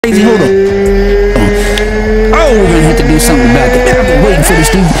Crazy, hold on. Oh, we're gonna have to do something about that. Man, I've been waiting for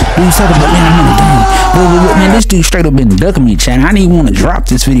this dude to do something, but man, I'm in the game. Man, this dude straight up been ducking me, Chad. I didn't even want to drop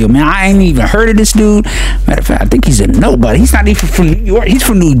this video, man. I ain't even heard of this dude. Matter of fact, I think he's a nobody. He's not even from New York. He's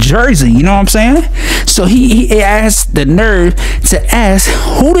from New Jersey. You know what I'm saying? So he asked the nerve to ask,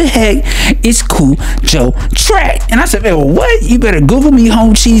 who the heck is Cujotrack? And I said, man, what? You better Google me,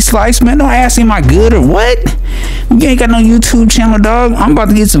 home cheese slice, man. Don't ask him am I good or what? You ain't got no YouTube channel, dog. I'm about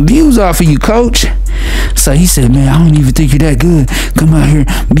to get some views off of you, coach. So he said, man, I don't even think you're that good. Come out here,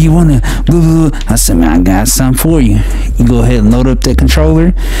 be one of blah, blah. I said, man, I got something for you. You go ahead and load up that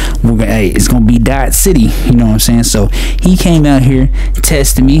controller. Hey, it's gonna be Dot City. You know what I'm saying? So he came out here,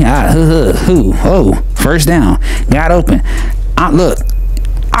 tested me. Oh, first down, got open. Look,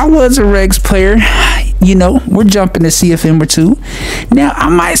 I was a Regs player. You know, we're jumping to CFM or 2. Now, I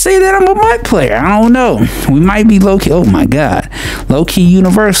might say that I'm a MUT player. I don't know. We might be low-key. Oh, my God. Low-key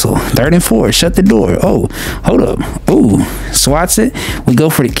universal. 3rd and 4. Shut the door. Oh, hold up. Ooh, swats it. We go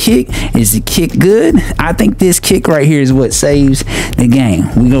for the kick. Is the kick good? I think this kick right here is what saves the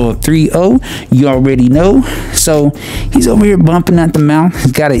game. We go up 3-0. You already know. So, he's over here bumping at the mouth.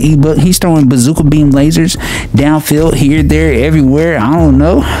 He's got an e-book. He's throwing bazooka beam lasers downfield, here, there, everywhere. I don't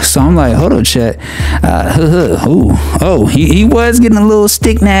know. So, I'm like, hold up, chat. He was getting a little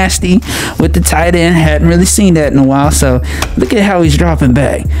stick nasty with the tight end. Hadn't really seen that in a while. So look at how he's dropping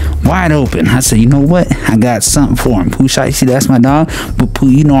back, wide open. I said, you know what? I got something for him. Pooh Shiesty, that's my dog. But Pooh,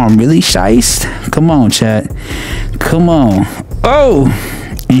 you know I'm really shiest. Come on, chat. Come on. Oh.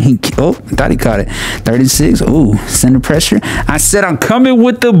 And he, I thought he caught it. 36. Ooh, center pressure. I said I'm coming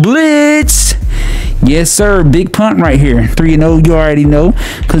with the blitz. Yes, sir. Big punt right here. 3-0. You already know.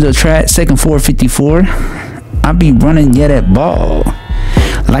 Cujotrack, second 454. I be running that ball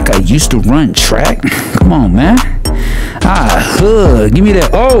like I used to run track. Come on, man. Give me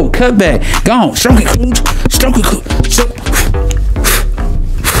that. Oh, cut back. Go on. Stroke it. Stroke it.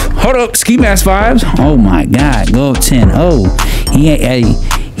 Hold up. Ski mask vibes. Oh my God. Go up 10. Oh, he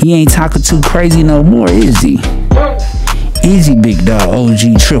ain't talking too crazy no more, is he? Easy, big dog.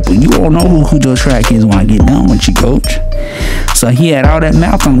 OG triple. You all know who Cujotrack is when I get done with you, coach. So he had all that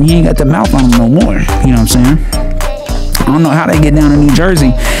mouth on him. He ain't got the mouth on him no more. You know what I'm saying? I don't know how they get down in New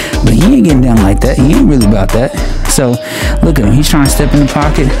Jersey, but he ain't getting down like that. He ain't really about that. So look at him. He's trying to step in the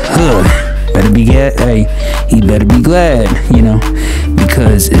pocket. Better be glad. Hey, he better be glad, you know,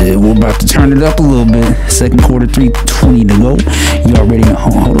 because we're about to turn it up a little bit. Second quarter, 3:20 to go. You already know.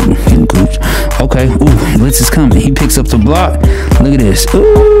 Hold on, coach. Okay. Ooh, blitz is coming. He picks up the block. Look at this.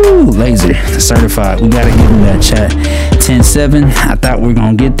 Ooh, laser certified. We gotta give him that chat. 10-7. I thought we were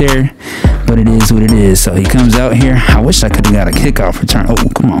gonna get there, but it is what it is. So he comes out here. I wish I could have got a kickoff return. Oh,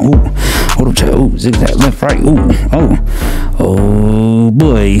 come on. Ooh, hold up, chat. Ooh, zigzag left, right. Ooh, oh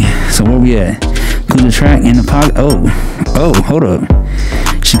boy. So where we at? Cujotrack in the pocket. Oh, hold up.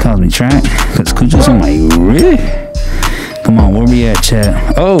 She calls me track because Cujo's on my really. Come on, where we at,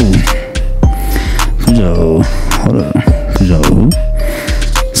 chat? Oh, Cujo. Hold up, Cujo.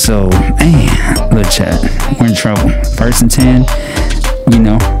 So, man, look, chat. We're in trouble. 1st and 10. You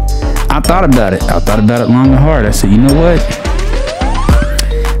know, I thought about it. I thought about it long and hard. I said, you know what?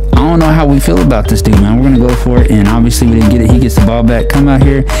 I don't know how we feel about this dude, man. We're gonna go for it, and obviously we didn't get it. He gets the ball back. Come out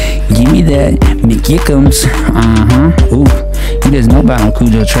here, give me that McYickums. Ooh, he doesn't know about no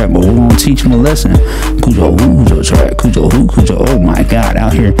Cujotrack, but we're gonna teach him a lesson. Cujotrack, Cujo. Oh my God,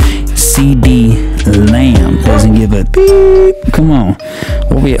 out here, CD Lamb doesn't give a beep. Come on,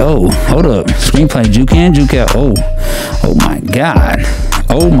 where we? Oh, hold up, screenplay, juke in, juke out. Oh my God.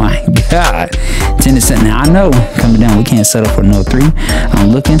 Oh my God. 10-7. Now I know coming down we can't settle for no 3. I'm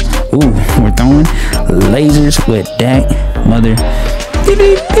looking. Ooh, we're throwing lasers with that mother. Beep,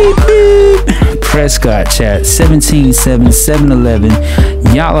 beep, beep, beep. Prescott, chat. 17-7,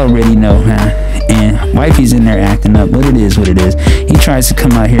 7-11. Y'all already know, huh? And wifey's in there acting up, but it is what it is. He tries to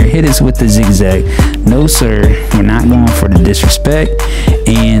come out here, hit us with the zigzag. No, sir. We're not going for the disrespect.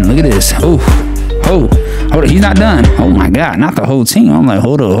 And look at this. Ooh. Oh, hold up, he's not done. Oh my God, not the whole team. I'm like,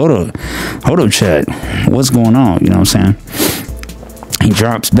 hold up, Chad. What's going on? You know what I'm saying? He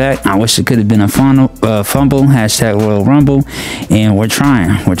drops back. I wish it could have been a fumble. Hashtag Royal Rumble. And we're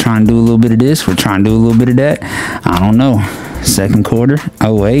trying to do a little bit of this. We're trying to do a little bit of that. I don't know. Second quarter,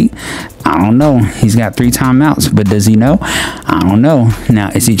 08. I don't know. He's got 3 timeouts, but does he know? I don't know. Now,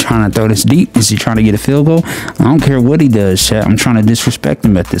 is he trying to throw this deep? Is he trying to get a field goal? I don't care what he does, chat. I'm trying to disrespect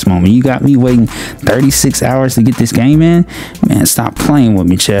him at this moment. You got me waiting 36 hours to get this game in? Man, stop playing with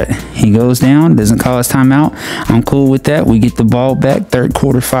me, chat. He goes down, doesn't call his timeout. I'm cool with that. We get the ball back, 3rd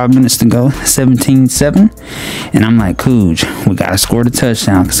quarter, 5 minutes to go, 17-7. And I'm like, Cuj, we got to score the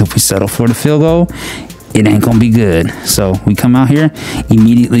touchdown, because if we settle for the field goal, it ain't gonna be good. So we come out here,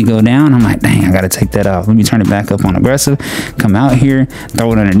 immediately go down. I'm like, dang, I gotta take that off. Let me turn it back up on aggressive. Come out here,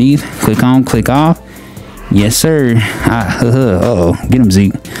 throw it underneath, click on, click off. Yes, sir. Uh-oh, get him,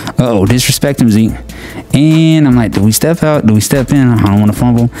 Zeke. Uh-oh, disrespect him, Zeke. And I'm like, do we step out? Do we step in? I don't want to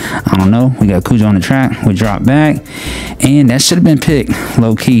fumble. I don't know. We got Cujo on the track. We drop back. And that should have been picked,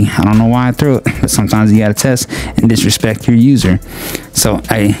 low key. I don't know why I threw it, but sometimes you got to test and disrespect your user. So,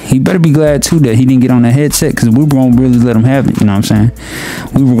 hey, he better be glad, too, that he didn't get on the headset, because we were going to really let him have it. You know what I'm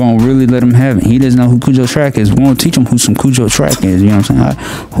saying? We were going to really let him have it. He doesn't know who Cujotrack is. We're going to teach him who some Cujotrack is. You know what I'm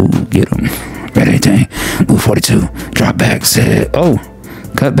saying? Who get him? Ready, dang. Move 42. Drop back. Set. Oh.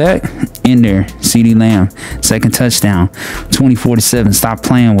 Cut back. In there. CD Lamb. 2nd touchdown. 24-7. Stop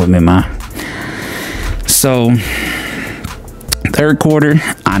playing with me, man. So, 3rd quarter.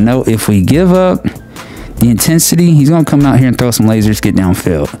 I know if we give up the intensity, he's going to come out here and throw some lasers, get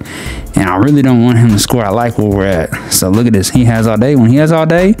downfield. And I really don't want him to score. I like where we're at. So, look at this. He has all day. When he has all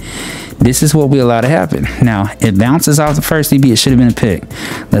day, this is what we allow to happen. Now, it bounces off the first DB. It should have been a pick.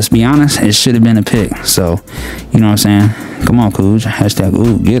 Let's be honest. It should have been a pick. So, you know what I'm saying? Come on, Cuj. Hashtag,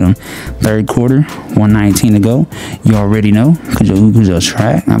 ooh, get him. 3rd quarter, 1:19 to go. You already know.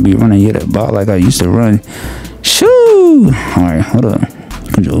 Cujotrack. I'll be running you that ball like I used to run. Shoo! All right, hold up.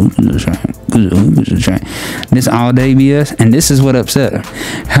 Cujotrack. This all day BS, and this is what upset him.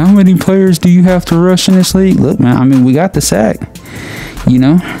 How many players do you have to rush in this league? Look, man, I mean, we got the sack. You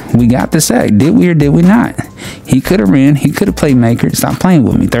know, we got the sack. Did we or did we not? He could have ran. He could have played maker. Stop playing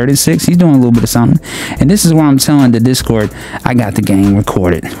with me. 36. He's doing a little bit of something. And this is why I'm telling the Discord, I got the game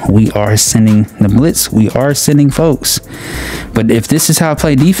recorded. We are sending the blitz. We are sending folks. But if this is how I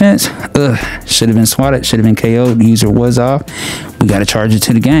play defense, should have been swatted. Should have been KO'd. The user was off. We got to charge it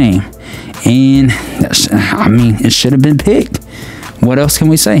to the game. And, I mean, it should have been picked. What else can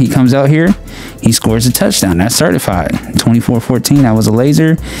we say? He comes out here. He scores a touchdown. That's certified. 24-14. That was a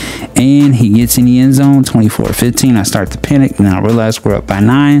laser. And he gets in the end zone. 24-15. I start to panic. And I realize we're up by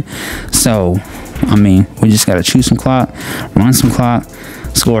 9. So, I mean, we just got to choose some clock, run some clock,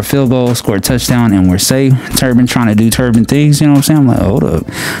 score a field goal, score a touchdown, and we're safe. Turban trying to do Turban things. You know what I'm saying? I'm like, hold up.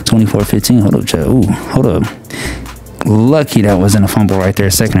 24-15. Hold up, Chad. Ooh, hold up. Lucky that wasn't a fumble right there.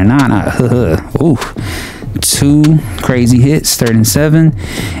 2nd and 9. Ooh. 2 crazy hits, 3rd and 7,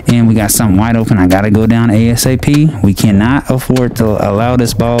 and we got something wide open. I gotta go down ASAP. We cannot afford to allow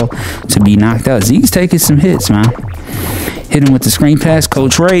this ball to be knocked out. Zeke's taking some hits, man. Hit him with the screen pass.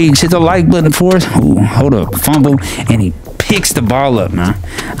 Coach Rage, hit the like button for us. Ooh, hold up, fumble, and he picks the ball up, man.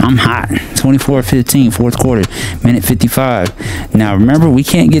 I'm hot. 24-15, 4th quarter, minute 55. Now remember, we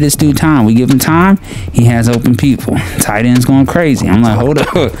can't get this dude time. We give him time, he has open people. Tight end's going crazy. I'm like, hold up.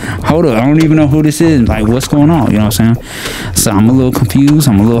 I don't even know who this is. Like, what's going on? You know what I'm saying? So I'm a little confused.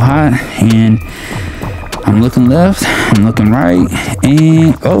 I'm a little hot, and I'm looking left, I'm looking right,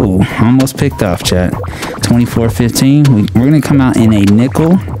 and almost picked off, chat. 24-15. We're gonna come out in a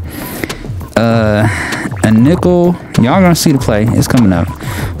nickel. Y'all gonna see the play. It's coming up.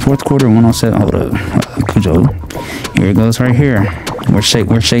 4th quarter, 107. Hold up, Cujo. Here it goes right here. We're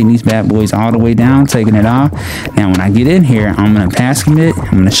shading these bad boys all the way down, taking it off. Now when I get in here, I'm gonna pass commit.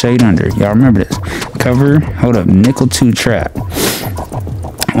 I'm gonna shade under. Y'all remember this? Cover. Hold up. Nickel 2 trap.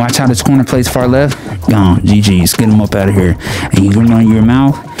 Watch how this corner plays far left. Gone. GG's. Get him up out of here. And you can run your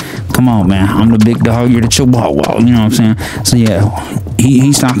mouth. Come on, man. I'm the big dog. You're the Chihuahua. You know what I'm saying? So yeah,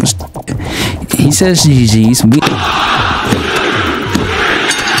 he's talking. He says GG's.